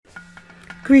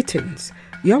Greetings,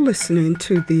 you're listening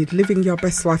to the Living Your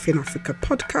Best Life in Africa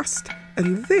podcast,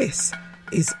 and this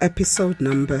is episode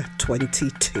number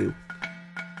 22.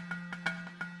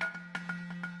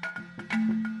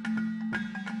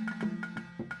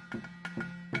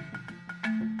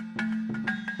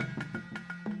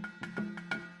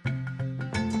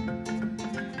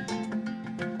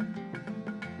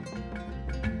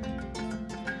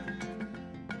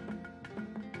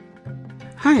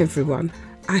 Hi everyone,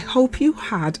 I hope you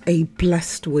had a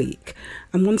blessed week,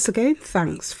 and once again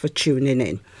thanks for tuning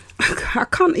in. I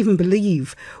can't even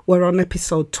believe we're on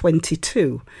episode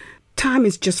 22. Time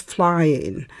is just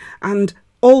flying, and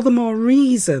all the more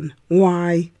reason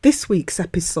why this week's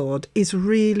episode is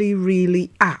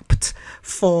really apt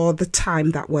for the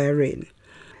time that we're in.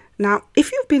 Now,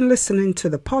 if you've been listening to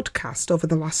the podcast over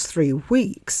the last 3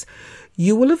 weeks,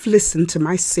 you will have listened to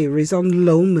my series on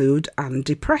low mood and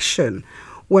depression,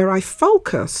 where I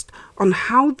focused on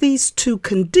how these two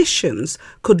conditions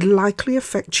could likely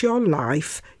affect your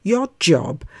life, your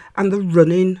job, and the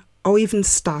running or even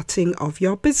starting of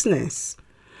your business.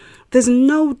 There's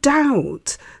no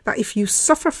doubt that if you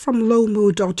suffer from low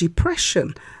mood or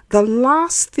depression, the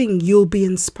last thing you'll be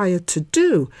inspired to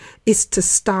do is to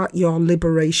start your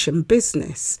liberation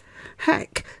business.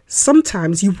 Heck,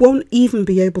 sometimes you won't even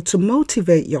be able to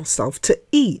motivate yourself to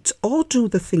eat or do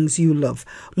the things you love,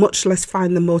 much less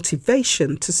find the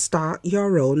motivation to start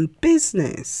your own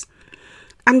business.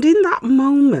 And in that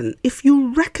moment, if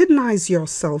you recognize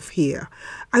yourself here,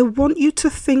 I want you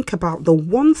to think about the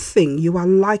one thing you are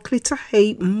likely to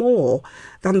hate more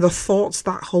than the thoughts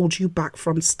that hold you back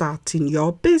from starting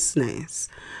your business.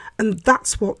 And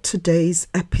that's what today's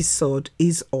episode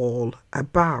is all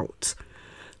about.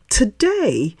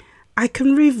 Today, I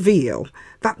can reveal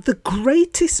that the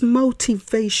greatest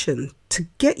motivation to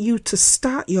get you to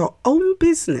start your own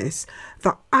business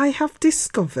that I have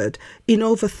discovered in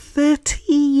over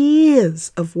 30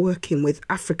 years of working with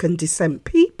African descent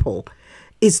people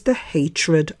is the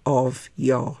hatred of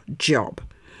your job.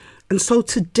 And so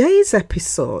today's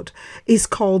episode is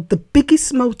called The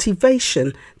Biggest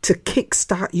Motivation to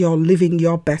Kickstart Your Living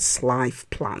Your Best Life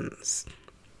Plans.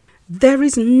 There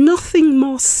is nothing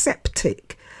more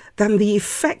septic than the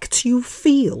effect you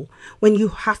feel when you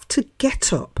have to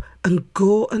get up and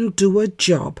go and do a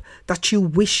job that you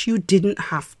wish you didn't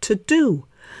have to do.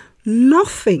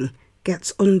 Nothing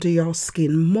gets under your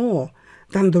skin more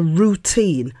than the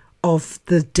routine of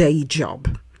the day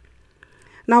job.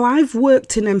 Now, I've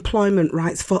worked in employment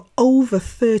rights for over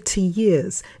 30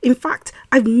 years. In fact,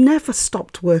 I've never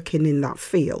stopped working in that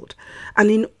field. And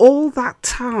in all that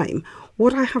time,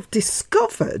 what I have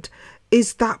discovered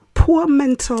is that poor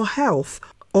mental health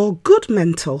or good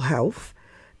mental health,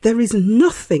 there is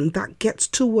nothing that gets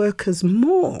to workers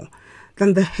more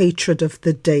than the hatred of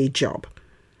the day job.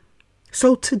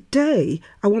 So today,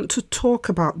 I want to talk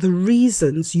about the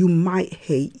reasons you might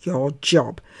hate your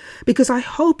job, because I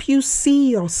hope you see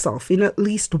yourself in at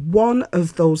least one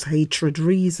of those hatred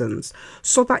reasons,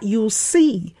 so that you'll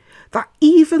see that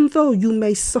even though you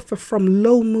may suffer from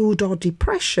low mood or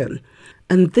depression,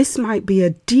 and this might be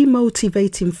a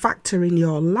demotivating factor in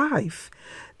your life,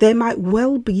 there might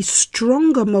well be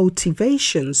stronger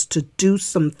motivations to do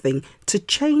something to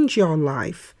change your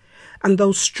life. And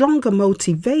those stronger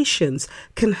motivations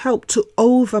can help to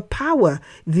overpower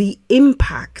the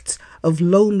impact of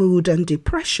low mood and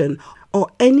depression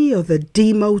or any other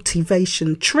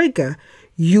demotivation trigger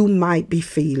you might be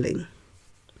feeling.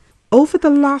 Over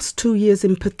the last 2 years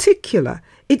in particular,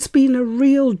 it's been a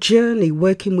real journey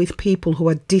working with people who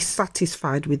are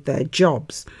dissatisfied with their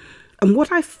jobs. And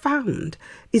what I found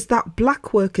is that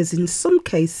black workers in some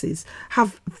cases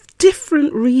have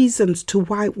different reasons to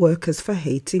white workers for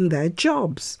hating their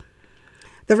jobs.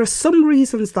 There are some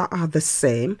reasons that are the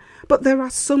same, but there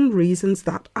are some reasons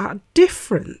that are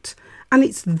different. And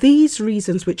it's these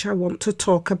reasons which I want to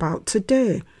talk about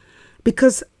today,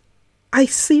 because I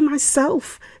see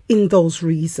myself in those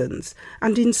reasons,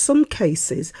 and in some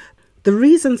cases, the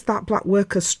reasons that black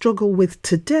workers struggle with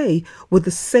today were the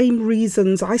same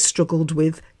reasons I struggled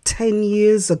with 10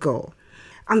 years ago.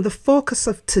 And the focus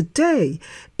of today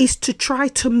is to try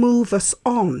to move us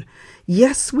on.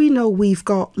 Yes, we know we've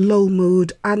got low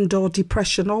mood and or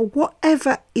depression or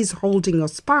whatever is holding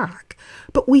us back,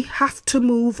 but we have to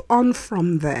move on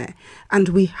from there. And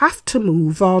we have to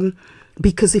move on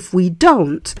because if we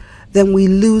don't, then we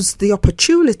lose the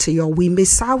opportunity, or we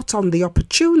miss out on the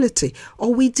opportunity,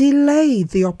 or we delay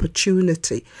the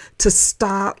opportunity to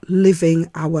start living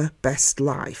our best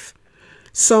life.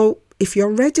 So if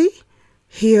you're ready,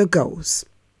 here goes.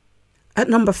 At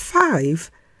number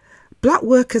 5, Black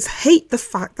workers hate the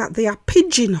fact that they are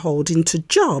pigeonholed into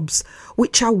jobs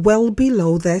which are well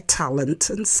below their talent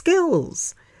and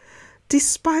skills.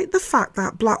 Despite the fact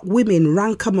that black women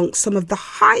rank amongst some of the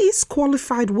highest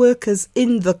qualified workers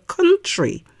in the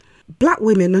country, black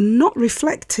women are not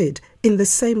reflected in the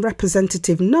same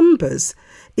representative numbers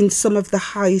in some of the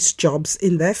highest jobs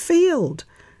in their field.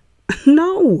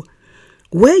 No,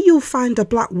 where you'll find a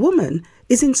black woman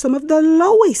is in some of the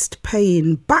lowest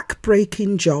paying,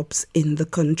 back-breaking jobs in the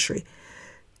country.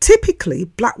 Typically,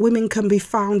 black women can be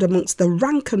found amongst the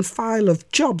rank and file of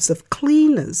jobs of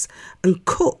cleaners and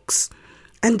cooks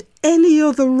and any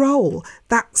other role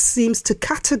that seems to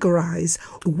categorise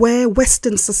where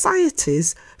Western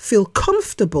societies feel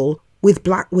comfortable with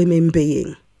black women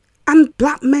being. And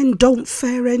black men don't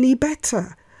fare any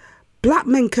better. Black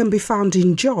men can be found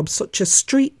in jobs such as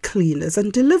street cleaners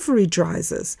and delivery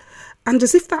drivers. And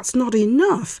as if that's not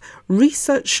enough,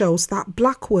 research shows that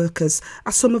black workers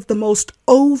are some of the most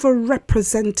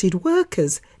overrepresented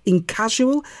workers in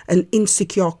casual and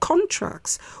insecure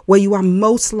contracts where you are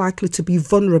most likely to be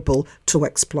vulnerable to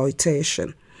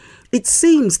exploitation. It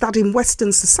seems that in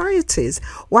Western societies,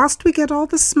 whilst we get all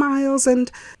the smiles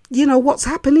and, what's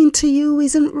happening to you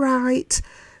isn't right,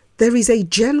 there is a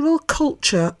general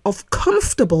culture of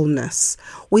comfortableness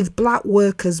with black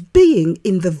workers being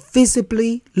in the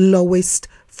visibly lowest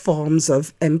forms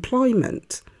of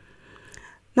employment.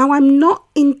 Now, I'm not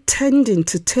intending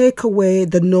to take away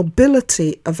the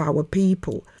nobility of our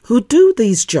people who do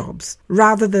these jobs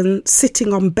rather than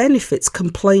sitting on benefits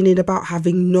complaining about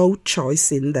having no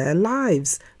choice in their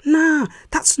lives. Nah,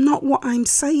 that's not what I'm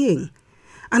saying.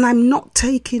 And I'm not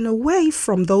taking away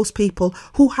from those people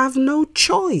who have no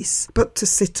choice but to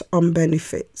sit on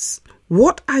benefits.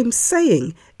 What I'm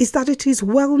saying is that it is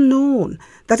well known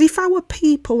that if our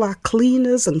people are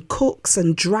cleaners and cooks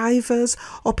and drivers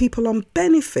or people on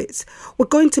benefits, we're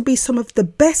going to be some of the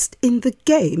best in the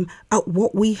game at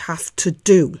what we have to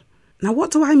do. Now,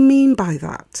 what do I mean by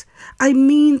that? I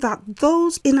mean that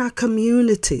those in our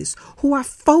communities who are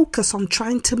focused on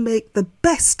trying to make the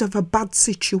best of a bad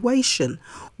situation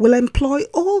will employ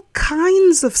all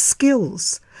kinds of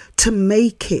skills to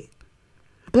make it.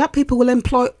 Black people will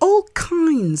employ all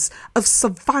kinds of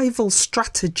survival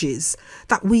strategies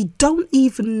that we don't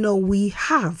even know we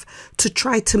have to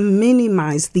try to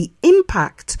minimize the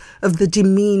impact of the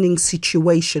demeaning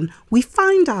situation we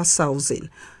find ourselves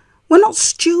in. We're not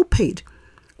stupid.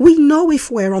 We know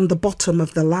if we're on the bottom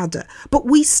of the ladder, but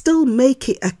we still make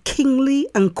it a kingly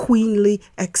and queenly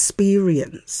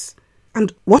experience.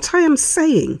 And what I am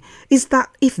saying is that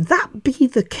if that be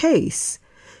the case,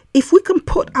 if we can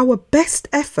put our best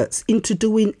efforts into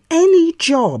doing any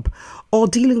job or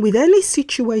dealing with any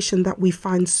situation that we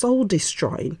find soul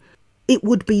destroying, it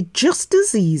would be just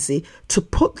as easy to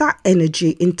put that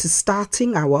energy into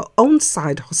starting our own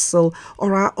side hustle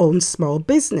or our own small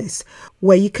business,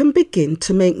 where you can begin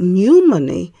to make new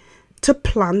money to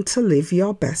plan to live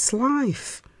your best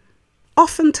life.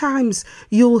 Oftentimes,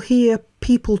 you'll hear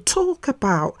people talk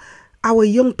about our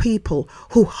young people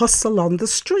who hustle on the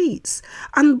streets,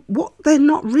 and what they're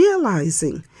not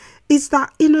realising is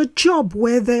that in a job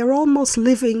where they're almost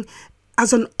living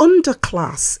as an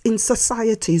underclass in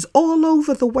societies all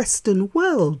over the Western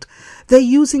world, they're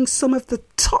using some of the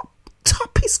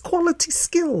toppest quality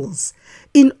skills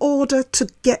in order to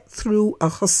get through a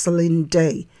hustling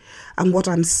day. And what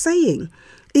I'm saying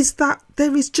is that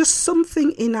there is just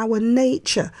something in our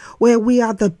nature where we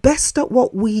are the best at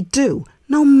what we do,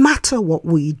 no matter what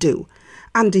we do.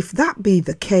 And if that be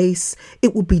the case,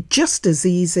 it would be just as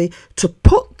easy to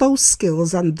put those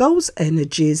skills and those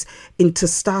energies into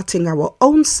starting our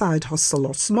own side hustle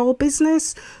or small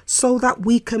business so that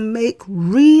we can make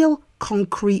real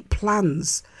concrete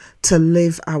plans to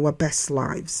live our best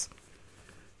lives.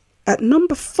 At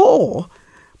number 4,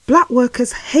 black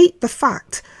workers hate the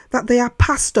fact that they are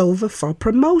passed over for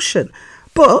promotion,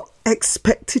 but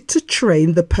expected to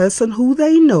train the person who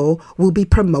they know will be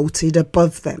promoted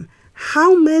above them.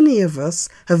 How many of us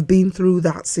have been through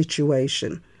that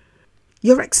situation?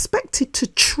 You're expected to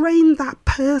train that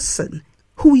person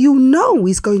who you know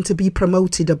is going to be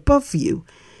promoted above you,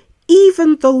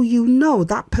 even though you know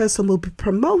that person will be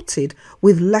promoted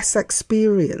with less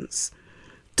experience.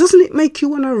 Doesn't it make you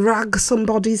want to rag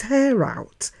somebody's hair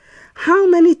out? How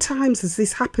many times has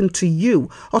this happened to you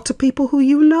or to people who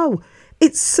you know?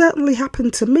 It's certainly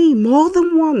happened to me more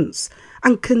than once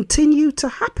and continue to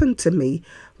happen to me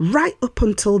right up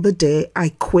until the day I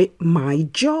quit my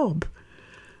job.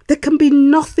 There can be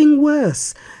nothing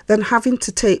worse than having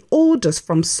to take orders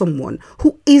from someone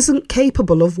who isn't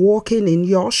capable of walking in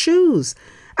your shoes.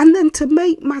 And then to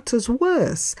make matters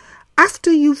worse,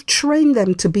 after you've trained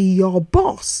them to be your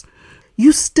boss,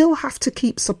 you still have to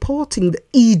keep supporting the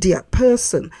idiot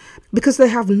person because they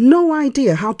have no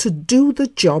idea how to do the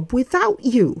job without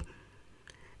you.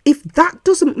 If that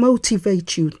doesn't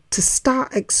motivate you to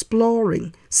start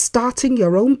exploring, starting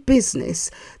your own business,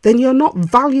 then you're not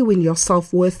valuing your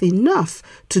self-worth enough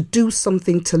to do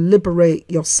something to liberate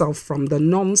yourself from the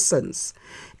nonsense.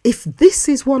 If this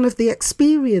is one of the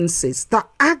experiences that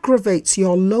aggravates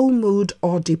your low mood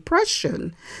or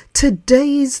depression,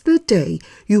 today is the day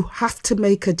you have to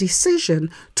make a decision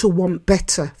to want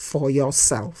better for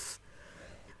yourself.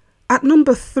 At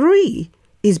number 3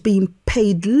 is being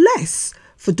paid less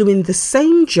for doing the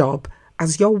same job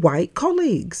as your white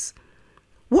colleagues.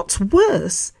 What's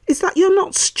worse is that you're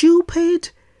not stupid.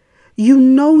 You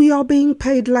know you're being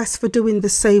paid less for doing the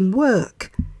same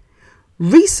work.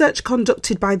 Research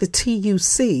conducted by the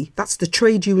TUC, that's the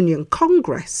Trade Union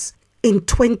Congress, in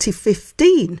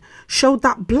 2015 showed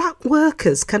that black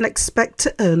workers can expect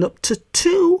to earn up to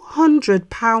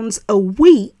 £200 a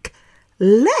week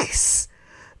less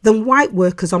than white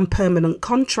workers on permanent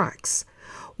contracts.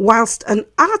 Whilst an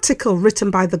article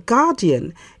written by The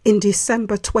Guardian in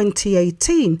December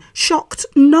 2018 shocked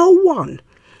no one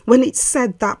when it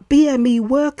said that BME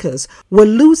workers were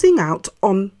losing out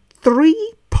on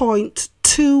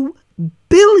 £3.2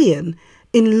 billion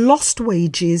in lost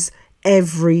wages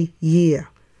every year.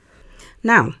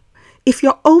 Now, if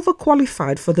you're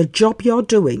overqualified for the job you're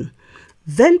doing,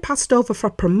 then passed over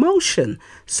for promotion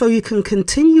so you can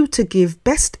continue to give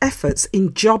best efforts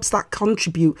in jobs that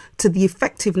contribute to the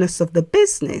effectiveness of the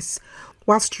business,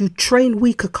 whilst you train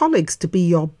weaker colleagues to be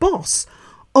your boss,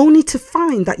 only to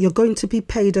find that you're going to be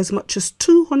paid as much as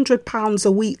 £200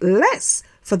 a week less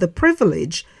for the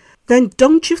privilege, then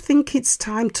don't you think it's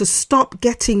time to stop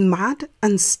getting mad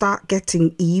and start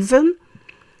getting even?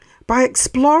 By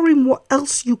exploring what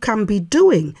else you can be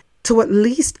doing to at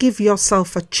least give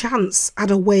yourself a chance at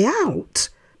a way out,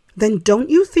 then don't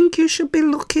you think you should be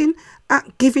looking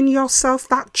at giving yourself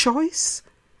that choice?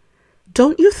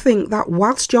 Don't you think that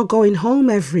whilst you're going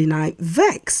home every night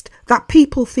vexed that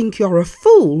people think you're a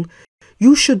fool,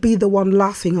 you should be the one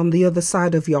laughing on the other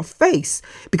side of your face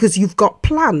because you've got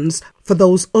plans for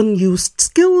those unused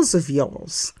skills of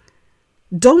yours?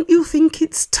 Don't you think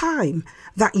it's time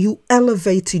that you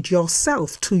elevated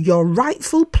yourself to your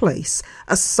rightful place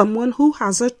as someone who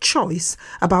has a choice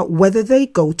about whether they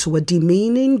go to a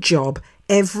demeaning job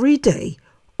every day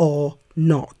or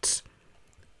not?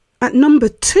 At number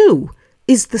 2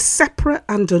 is the separate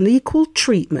and unequal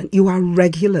treatment you are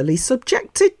regularly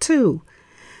subjected to.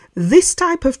 This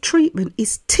type of treatment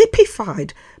is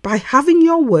typified by having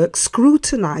your work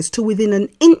scrutinised to within an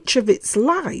inch of its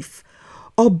life,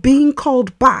 or being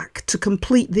called back to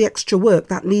complete the extra work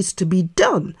that needs to be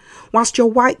done, whilst your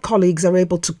white colleagues are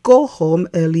able to go home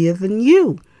earlier than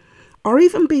you, or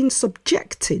even being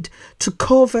subjected to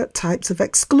covert types of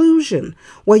exclusion,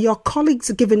 where your colleagues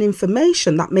are given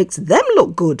information that makes them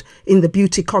look good in the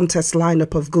beauty contest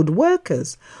lineup of good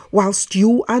workers, whilst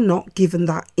you are not given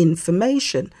that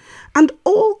information, and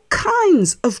all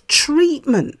kinds of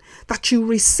treatment that you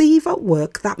receive at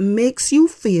work that makes you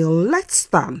feel less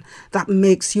than, that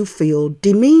makes you feel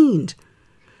demeaned.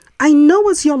 I know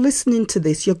as you're listening to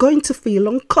this, you're going to feel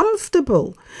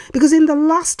uncomfortable because in the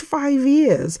last 5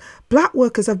 years, black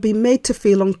workers have been made to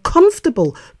feel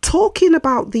uncomfortable talking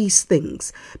about these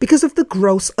things because of the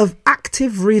growth of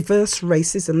active reverse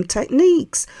racism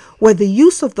techniques, where the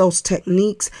use of those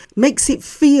techniques makes it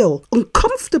feel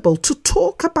uncomfortable to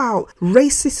talk about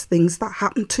racist things that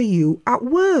happen to you at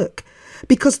work.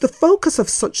 Because the focus of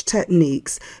such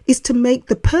techniques is to make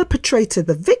the perpetrator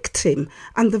the victim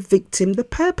and the victim the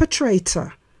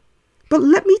perpetrator. But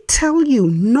let me tell you,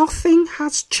 nothing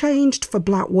has changed for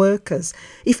black workers.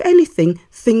 If anything,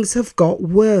 things have got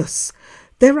worse.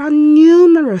 There are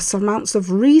numerous amounts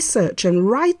of research and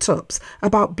write-ups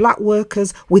about black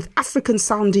workers with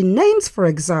African-sounding names, for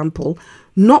example,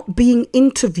 not being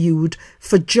interviewed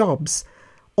for jobs,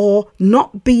 or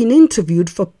not being interviewed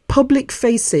for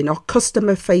public-facing or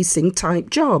customer-facing type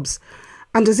jobs.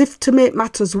 And as if to make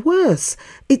matters worse,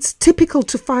 it's typical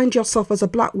to find yourself as a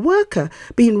black worker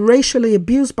being racially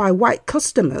abused by white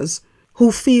customers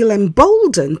who feel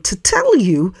emboldened to tell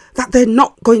you that they're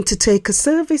not going to take a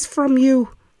service from you.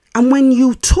 And when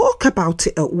you talk about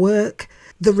it at work,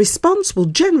 the response will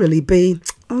generally be,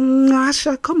 "Oh,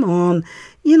 Asha, come on.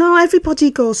 You know,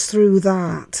 everybody goes through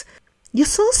that. You're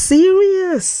so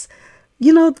serious.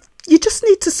 You know, you just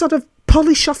need to sort of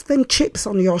polish off them chips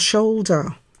on your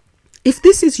shoulder." If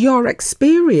this is your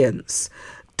experience,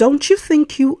 don't you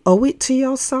think you owe it to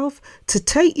yourself to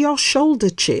take your shoulder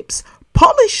chips,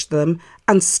 polish them,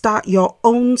 and start your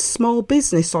own small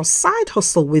business or side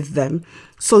hustle with them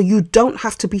so you don't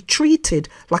have to be treated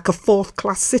like a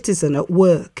fourth-class citizen at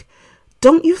work.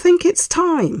 Don't you think it's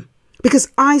time?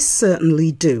 Because I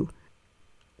certainly do.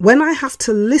 When I have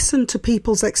to listen to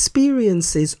people's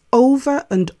experiences over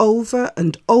and over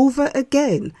and over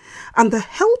again, and the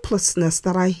helplessness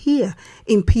that I hear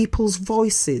in people's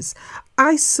voices,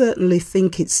 I certainly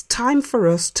think it's time for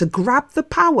us to grab the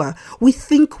power we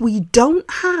think we don't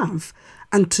have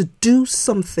and to do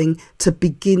something to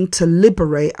begin to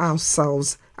liberate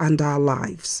ourselves and our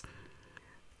lives.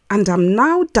 And I'm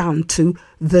now down to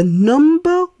the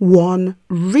number one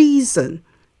reason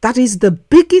that is the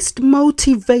biggest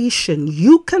motivation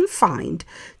you can find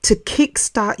to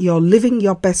kickstart your Living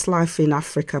Your Best Life in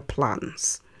Africa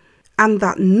plans. And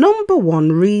that number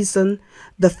one reason,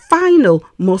 the final,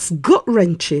 most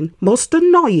gut-wrenching, most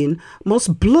annoying,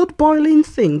 most blood-boiling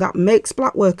thing that makes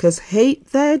black workers hate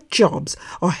their jobs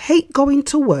or hate going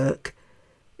to work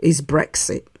is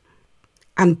Brexit.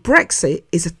 And Brexit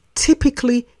is a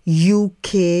typically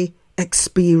UK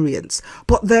experience,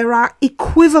 but there are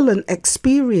equivalent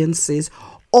experiences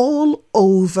all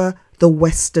over the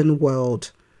Western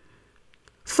world.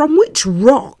 From which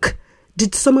rock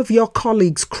did some of your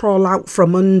colleagues crawl out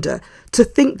from under to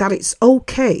think that it's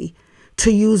okay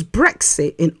to use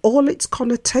Brexit in all its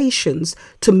connotations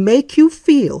to make you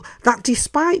feel that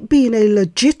despite being a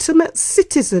legitimate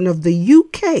citizen of the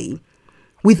UK,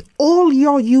 with all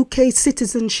your UK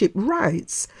citizenship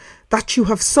rights, that you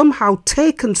have somehow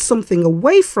taken something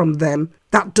away from them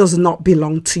that does not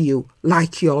belong to you,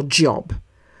 like your job?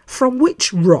 From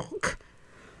which rock?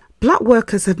 Black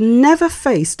workers have never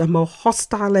faced a more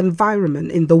hostile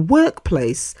environment in the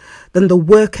workplace than the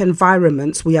work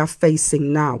environments we are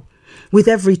facing now, with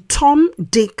every Tom,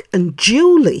 Dick and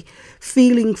Julie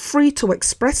feeling free to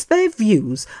express their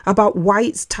views about why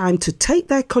it's time to take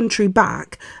their country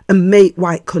back and make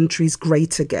white countries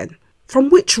great again. From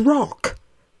which rock?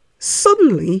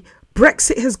 Suddenly,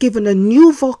 Brexit has given a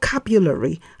new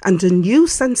vocabulary and a new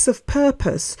sense of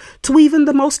purpose to even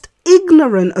the most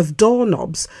ignorant of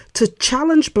doorknobs to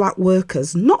challenge black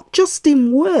workers, not just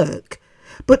in work,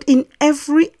 but in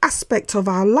every aspect of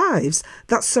our lives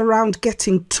that surround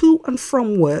getting to and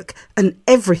from work and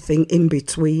everything in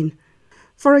between.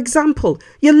 For example,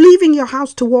 you're leaving your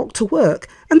house to walk to work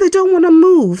and they don't want to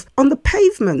move on the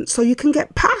pavement so you can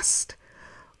get past.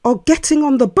 Or getting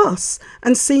on the bus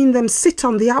and seeing them sit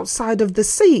on the outside of the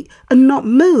seat and not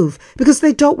move because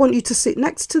they don't want you to sit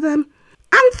next to them,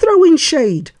 and throwing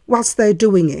shade whilst they're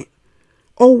doing it.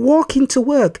 Or walking to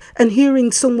work and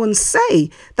hearing someone say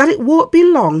that it won't be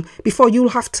long before you'll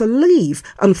have to leave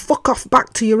and fuck off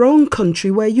back to your own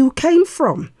country where you came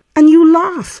from. And you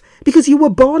laugh because you were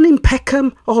born in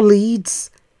Peckham or Leeds.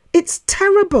 It's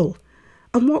terrible.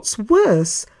 And what's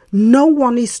worse, no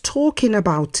one is talking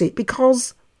about it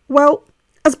because, well,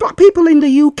 as black people in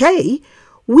the UK,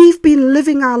 we've been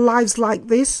living our lives like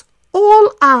this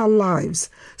all our lives,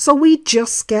 so we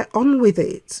just get on with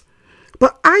it.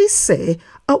 But I say,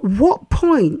 at what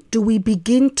point do we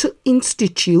begin to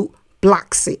institute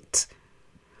Blaxit?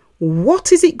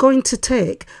 What is it going to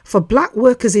take for black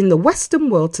workers in the Western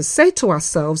world to say to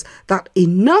ourselves that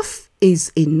enough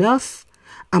is enough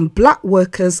and black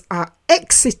workers are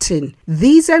exiting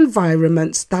these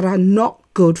environments that are not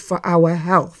good for our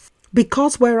health?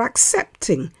 Because we're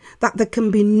accepting that there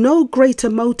can be no greater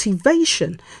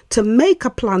motivation to make a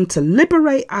plan to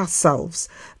liberate ourselves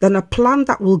than a plan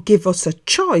that will give us a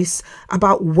choice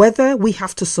about whether we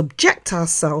have to subject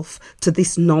ourselves to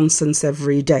this nonsense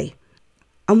every day.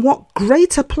 And what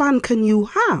greater plan can you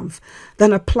have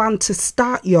than a plan to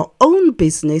start your own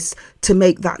business to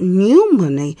make that new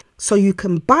money so you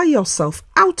can buy yourself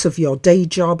out of your day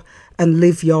job and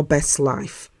live your best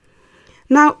life?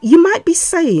 Now, you might be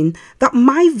saying that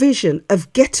my vision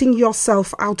of getting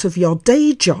yourself out of your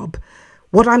day job,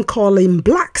 what I'm calling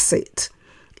Blaxit,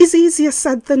 is easier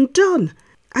said than done.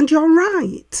 And you're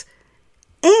right.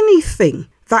 Anything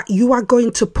that you are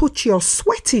going to put your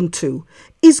sweat into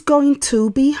is going to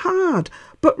be hard.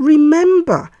 But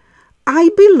remember, I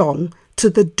belong to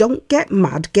the Don't Get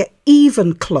Mad, Get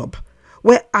Even club,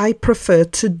 where I prefer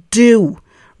to do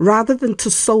rather than to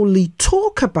solely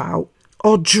talk about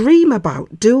or dream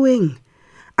about doing.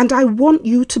 And I want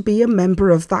you to be a member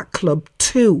of that club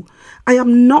too. I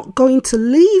am not going to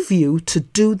leave you to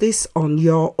do this on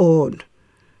your own.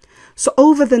 So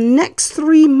over the next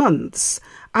 3 months,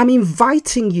 I'm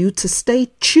inviting you to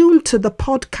stay tuned to the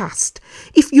podcast.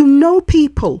 If you know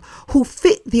people who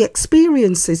fit the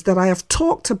experiences that I have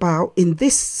talked about in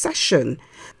this session,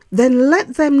 then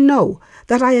let them know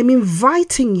that I am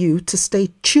inviting you to stay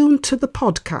tuned to the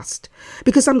podcast,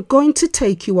 because I'm going to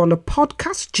take you on a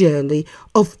podcast journey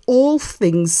of all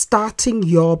things starting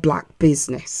your black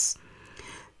business.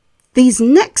 These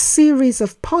next series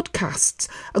of podcasts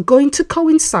are going to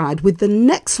coincide with the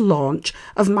next launch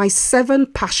of my 7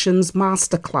 Passions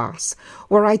Masterclass,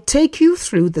 where I take you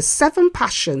through the 7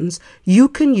 passions you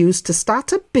can use to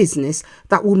start a business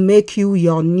that will make you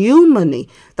your new money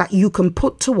that you can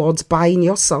put towards buying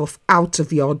yourself out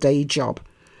of your day job.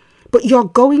 But you're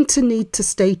going to need to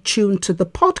stay tuned to the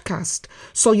podcast,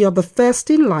 so you're the first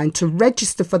in line to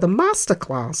register for the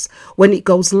masterclass when it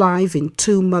goes live in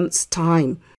 2 months'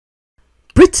 time.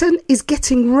 Britain is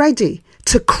getting ready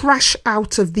to crash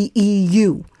out of the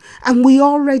EU, and we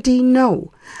already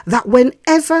know that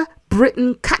whenever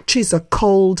Britain catches a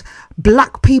cold,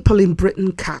 black people in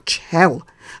Britain catch hell.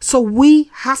 So we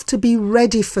have to be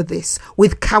ready for this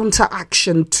with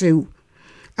counteraction too.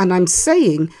 And I'm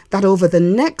saying that over the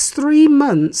next 3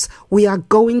 months, we are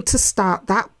going to start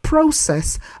that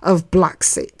process of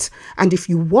Blaxit. And if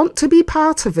you want to be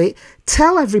part of it,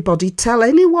 tell everybody, tell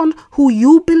anyone who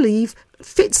you believe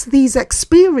fits these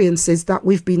experiences that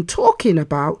we've been talking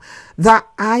about, that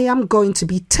I am going to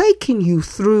be taking you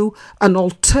through an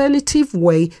alternative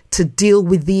way to deal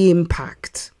with the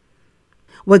impact.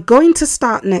 We're going to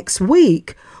start next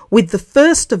week with the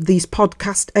first of these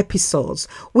podcast episodes,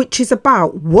 which is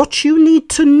about what you need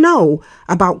to know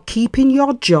about keeping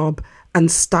your job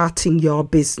and starting your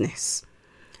business.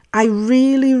 I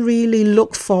really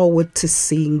look forward to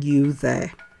seeing you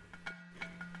there.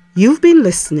 You've been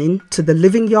listening to the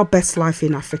Living Your Best Life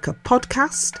in Africa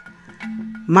podcast.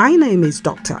 My name is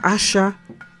Dr. Asha,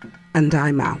 and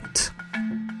I'm out.